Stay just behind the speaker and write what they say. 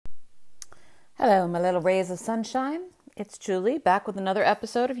Hello, my little rays of sunshine. It's Julie back with another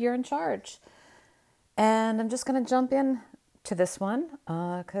episode of You're in Charge. And I'm just going to jump in to this one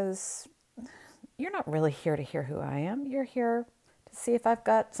because you're not really here to hear who I am. You're here to see if I've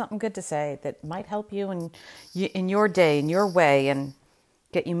got something good to say that might help you in your day, in your way, and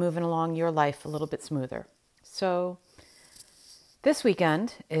get you moving along your life a little bit smoother. So this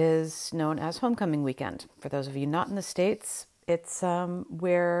weekend is known as Homecoming Weekend. For those of you not in the States, it's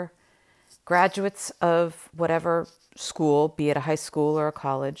where graduates of whatever school, be it a high school or a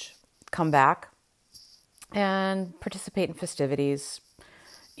college, come back and participate in festivities,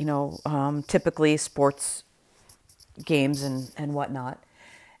 typically sports games and whatnot.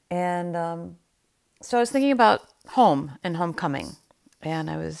 And so I was thinking about home and homecoming, and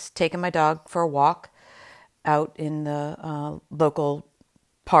I was taking my dog for a walk out in the local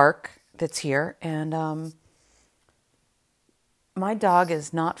park that's here, and my dog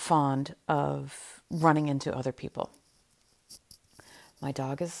is not fond of running into other people. My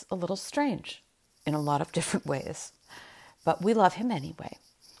dog is a little strange in a lot of different ways, but we love him anyway.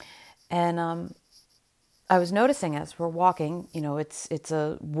 And I was noticing as we're walking, it's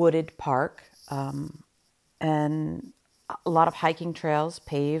a wooded park, and a lot of hiking trails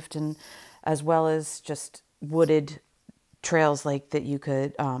paved, and as well as just wooded trails like that you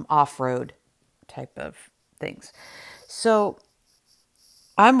could off-road type of things. So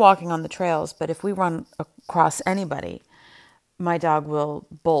I'm walking on the trails, but if we run across anybody, my dog will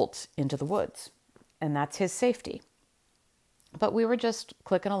bolt into the woods, and that's his safety. But we were just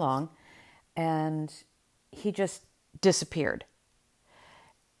clicking along, and he just disappeared.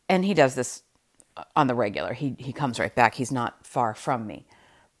 And he does this on the regular. He comes right back. He's not far from me.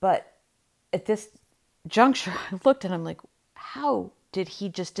 But at this juncture, I looked and I'm like, how did he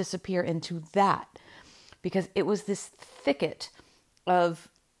just disappear into that? Because it was this thicket of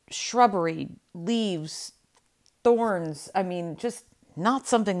shrubbery, leaves, thorns. I mean, just not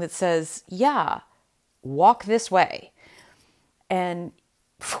something that says, yeah, walk this way. And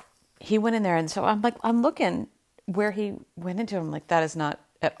he went in there. And so I'm looking where he went into. I'm like, that is not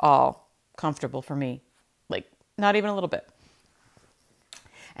at all comfortable for me. Like, not even a little bit.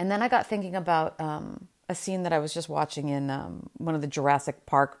 And then I got thinking about a scene that I was just watching in one of the Jurassic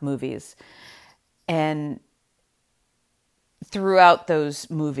Park movies. And throughout those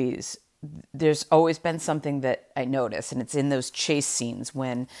movies, there's always been something that I notice, and it's in those chase scenes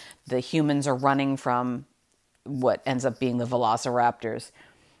when the humans are running from what ends up being the velociraptors.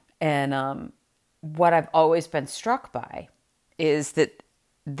 And what I've always been struck by is that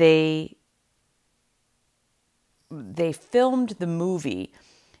they filmed the movie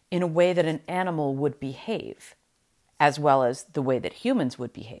in a way that an animal would behave, as well as the way that humans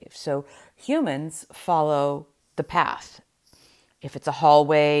would behave. So humans follow the path. If it's a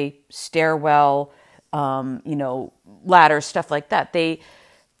hallway, stairwell, ladder, stuff like that,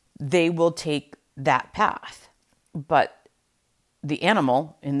 they will take that path. But the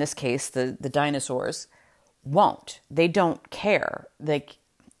animal, in this case, the dinosaurs, won't. They don't care. Like,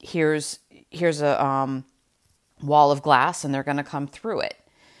 here's a wall of glass, and they're going to come through it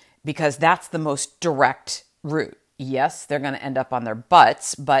because that's the most direct route. Yes, they're going to end up on their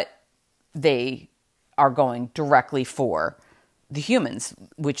butts, but they are going directly for the humans,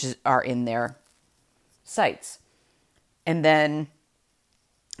 are in their sights. And then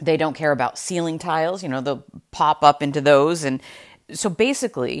they don't care about ceiling tiles, they'll pop up into those. And so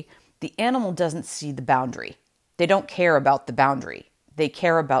basically, the animal doesn't see the boundary. They don't care about the boundary. They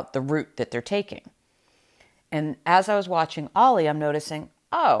care about the route that they're taking. And as I was watching Ollie, I'm noticing,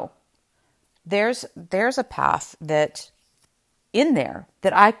 there's a path that in there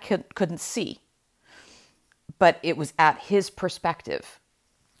that I couldn't see. But it was at his perspective,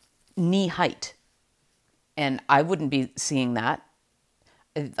 knee height. And I wouldn't be seeing that.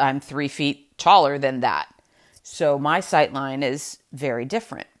 I'm 3 feet taller than that. So my sight line is very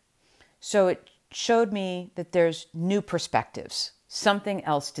different. So it showed me that there's new perspectives, something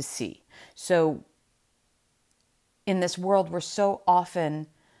else to see. So in this world, we're so often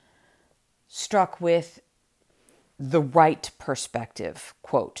struck with the right perspective,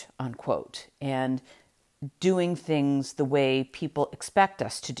 quote unquote, and doing things the way people expect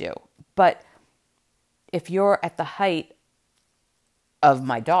us to do. But if you're at the height of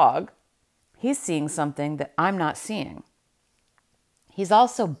my dog, he's seeing something that I'm not seeing. He's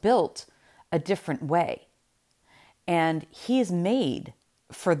also built a different way. And he's made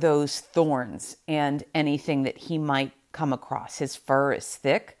for those thorns and anything that he might come across. His fur is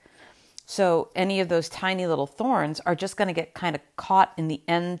thick. So any of those tiny little thorns are just going to get kind of caught in the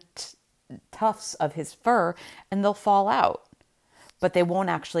end tufts of his fur, and they'll fall out. But they won't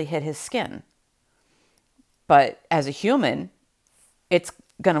actually hit his skin. But as a human, it's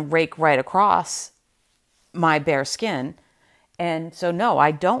going to rake right across my bare skin. And so, no,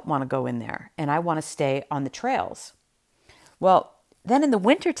 I don't want to go in there, and I want to stay on the trails. Well, then in the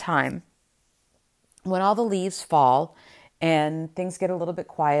wintertime, when all the leaves fall and things get a little bit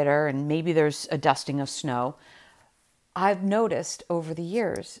quieter and maybe there's a dusting of snow, I've noticed over the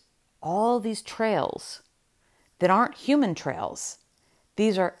years all these trails that aren't human trails.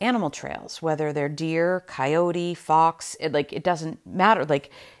 These are animal trails, whether they're deer, coyote, fox, it doesn't matter.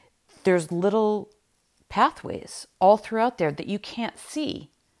 Like, there's little pathways all throughout there that you can't see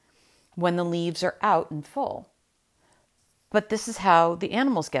when the leaves are out and full. But this is how the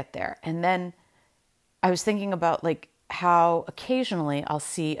animals get there. And then I was thinking about like how occasionally I'll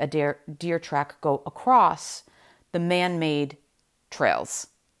see a deer track go across the man-made trails,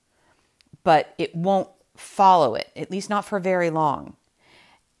 but it won't follow it, at least not for very long.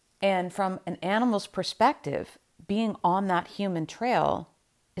 And from an animal's perspective, being on that human trail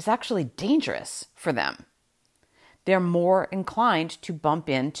is actually dangerous for them. They're more inclined to bump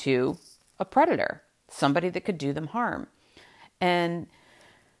into a predator, somebody that could do them harm. And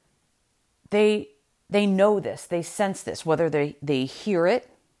they know this, they sense this, whether they hear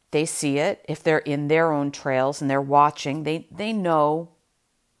it, they see it, if they're in their own trails and they're watching, they know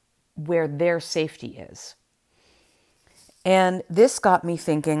where their safety is. And this got me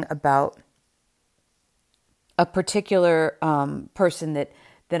thinking about a particular person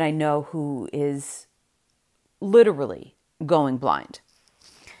that I know who is literally going blind.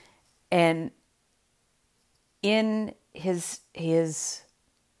 And in his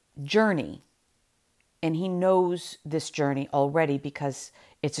journey, and he knows this journey already because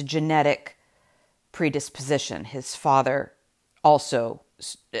it's a genetic predisposition. His father also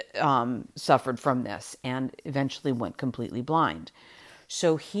suffered from this and eventually went completely blind.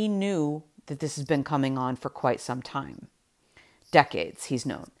 So he knew that this has been coming on for quite some time. Decades, he's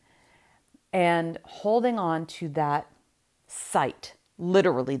known. And holding on to that sight,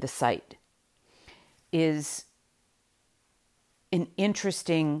 literally the sight, is an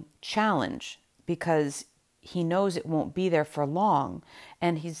interesting challenge because he knows it won't be there for long,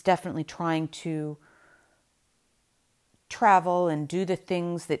 and he's definitely trying to travel and do the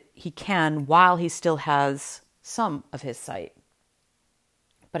things that he can while he still has some of his sight.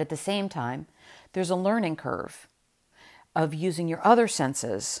 But at the same time, there's a learning curve of using your other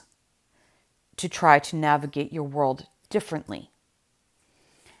senses to try to navigate your world differently.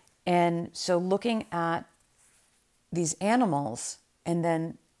 And so looking at these animals and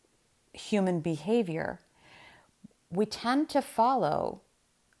then human behavior, we tend to follow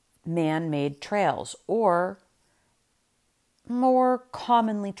man-made trails or more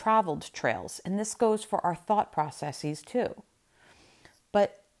commonly traveled trails. And this goes for our thought processes too.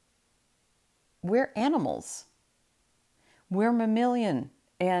 But we're animals. We're mammalian.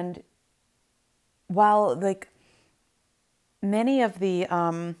 And while like many of the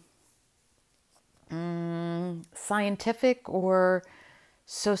scientific or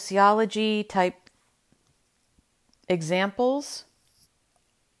sociology type examples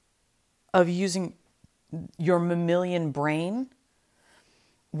of using your mammalian brain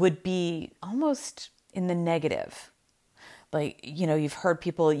would be almost in the negative. Like, you know, you've heard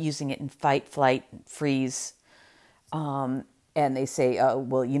people using it in fight, flight, freeze. And they say, oh,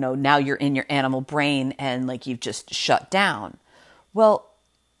 well, you know, now you're in your animal brain and like you've just shut down. Well,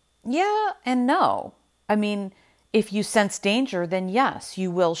 yeah and no. I mean, if you sense danger, then yes,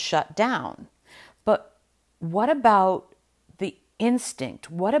 you will shut down. But what about the instinct?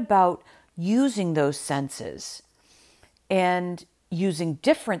 What about using those senses and using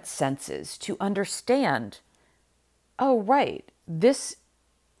different senses to understand, oh, right, this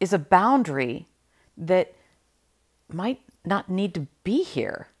is a boundary that might not need to be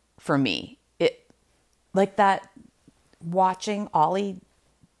here for me. It, like that, watching Ollie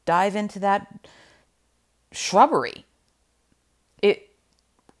dive into that shrubbery.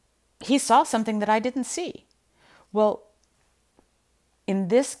 He saw something that I didn't see. Well, in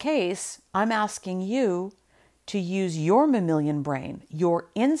this case, I'm asking you to use your mammalian brain, your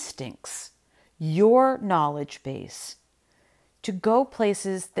instincts, your knowledge base to go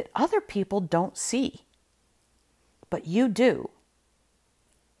places that other people don't see, but you do.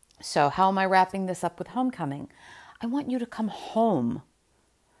 So how am I wrapping this up with homecoming? I want you to come home.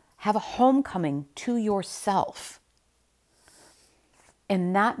 Have a homecoming to yourself.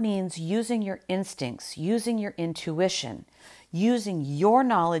 And that means using your instincts, using your intuition, using your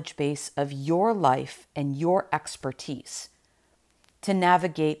knowledge base of your life and your expertise to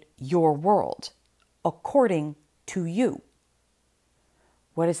navigate your world according to you.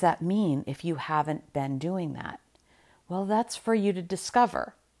 What does that mean if you haven't been doing that? Well, that's for you to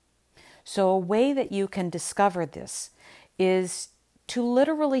discover. So a way that you can discover this is to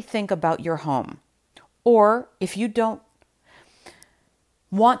literally think about your home. Or if you don't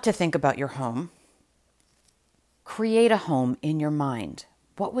want to think about your home, create a home in your mind.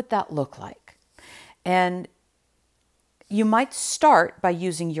 What would that look like? And you might start by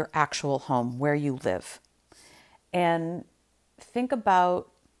using your actual home where you live. And think about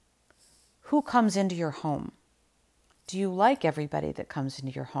who comes into your home. Do you like everybody that comes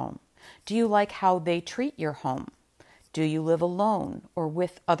into your home? Do you like how they treat your home? Do you live alone or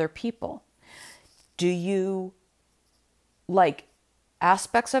with other people? Do you like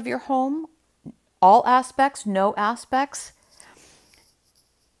aspects of your home? All aspects? No aspects?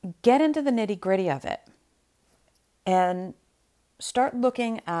 Get into the nitty-gritty of it and start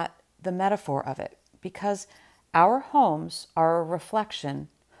looking at the metaphor of it, because our homes are a reflection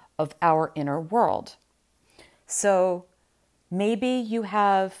of our inner world. So maybe you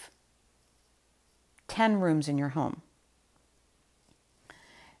have 10 rooms in your home,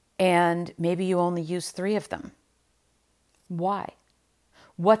 and maybe you only use 3 of them. Why?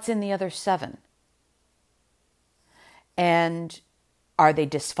 What's in the other 7? And are they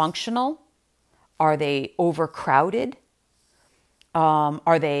dysfunctional? Are they overcrowded?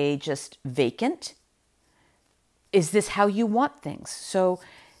 Are they just vacant? Is this how you want things? So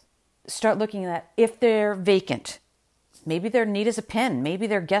start looking at if they're vacant. Maybe they're neat as a pin. Maybe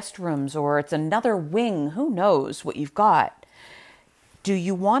they're guest rooms, or it's another wing. Who knows what you've got? Do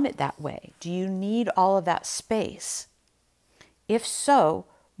you want it that way? Do you need all of that space? If so,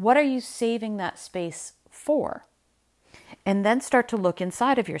 what are you saving that space for? And then start to look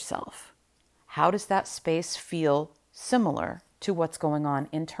inside of yourself. How does that space feel similar to what's going on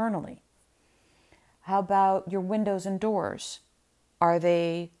internally? How about your windows and doors? Are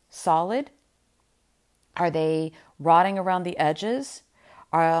they solid? Are they rotting around the edges?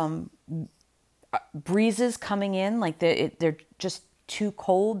 Breezes coming in, like they're just too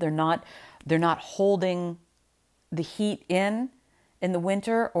cold. They're not holding the heat in the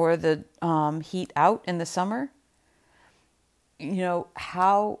winter, or the heat out in the summer.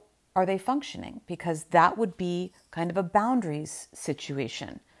 How are they functioning? Because that would be kind of a boundaries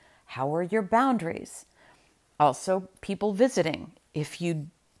situation. How are your boundaries? Also, people visiting. If you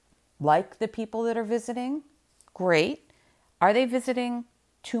like the people that are visiting, great. Are they visiting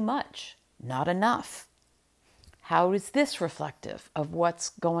too much? Not enough. How is this reflective of what's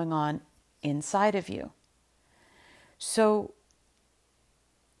going on inside of you? So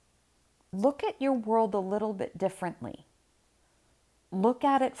look at your world a little bit differently. Look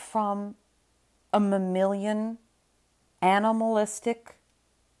at it from a mammalian, animalistic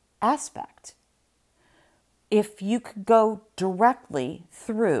aspect. If you could go directly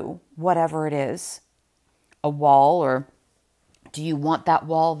through whatever it is, a wall, or do you want that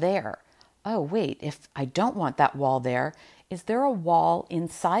wall there? Oh, wait, if I don't want that wall there, is there a wall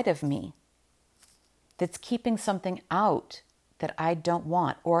inside of me that's keeping something out that I don't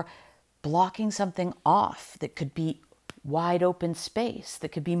want, or blocking something off that could be wide open space,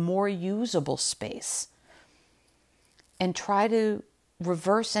 that could be more usable space? And try to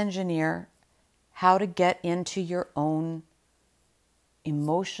reverse engineer how to get into your own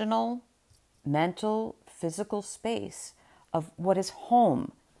emotional, mental, physical space of what is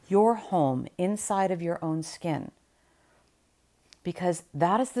home, your home, inside of your own skin. Because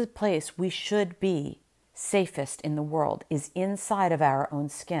that is the place we should be safest in the world, is inside of our own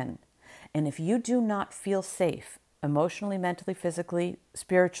skin. And if you do not feel safe emotionally, mentally, physically,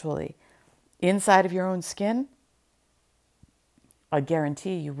 spiritually, inside of your own skin, I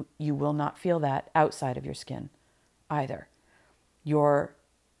guarantee you will not feel that outside of your skin either. Your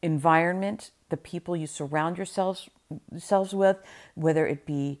environment, the people you surround yourselves with, whether it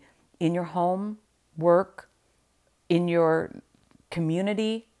be in your home, work, in your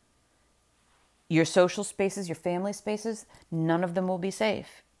community, your social spaces, your family spaces, none of them will be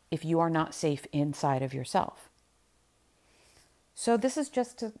safe if you are not safe inside of yourself. So this is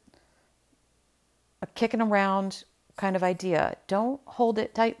just a kicking around kind of idea. Don't hold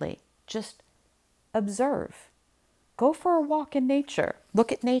it tightly. Just observe. Go for a walk in nature.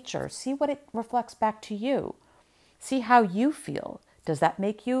 Look at nature. See what it reflects back to you. See how you feel. Does that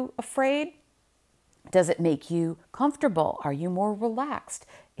make you afraid? Does it make you comfortable? Are you more relaxed?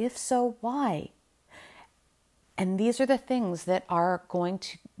 If so, why? And these are the things that are going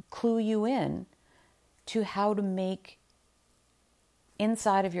to clue you in to how to make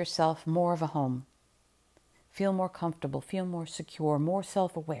inside of yourself more of a home. Feel more comfortable, feel more secure, more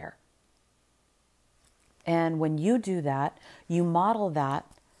self-aware. And when you do that, you model that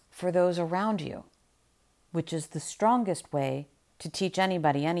for those around you, which is the strongest way to teach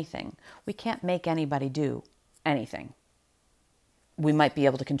anybody anything. We can't make anybody do anything. We might be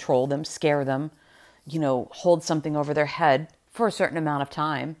able to control them, scare them, hold something over their head for a certain amount of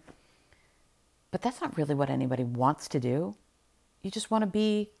time. But that's not really what anybody wants to do. You just want to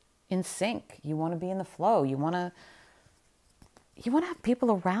be in sync. You want to be in the flow. You want to have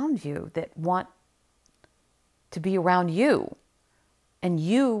people around you that want to be around you, and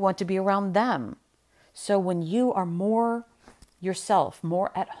you want to be around them. So when you are more yourself,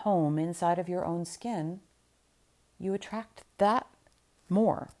 more at home inside of your own skin, you attract that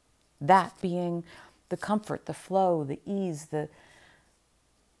more. That being the comfort, the flow, the ease, the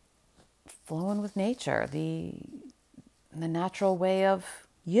flowing with nature, the natural way of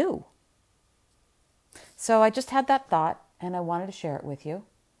you. So I just had that thought, and I wanted to share it with you.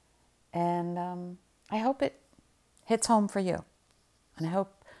 And I hope it hits home for you. And I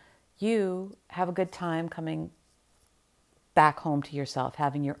hope you have a good time coming back home to yourself,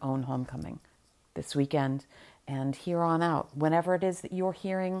 having your own homecoming this weekend and here on out, whenever it is that you're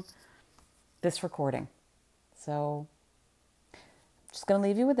hearing this recording. So I'm just going to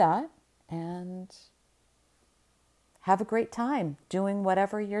leave you with that, and have a great time doing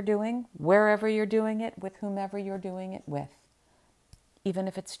whatever you're doing, wherever you're doing it, with whomever you're doing it with. Even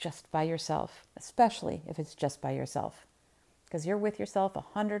if it's just by yourself, especially if it's just by yourself, because you're with yourself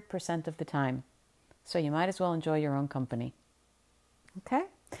 100% of the time. So you might as well enjoy your own company. Okay?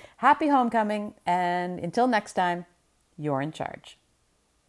 Happy homecoming, and until next time, you're in charge.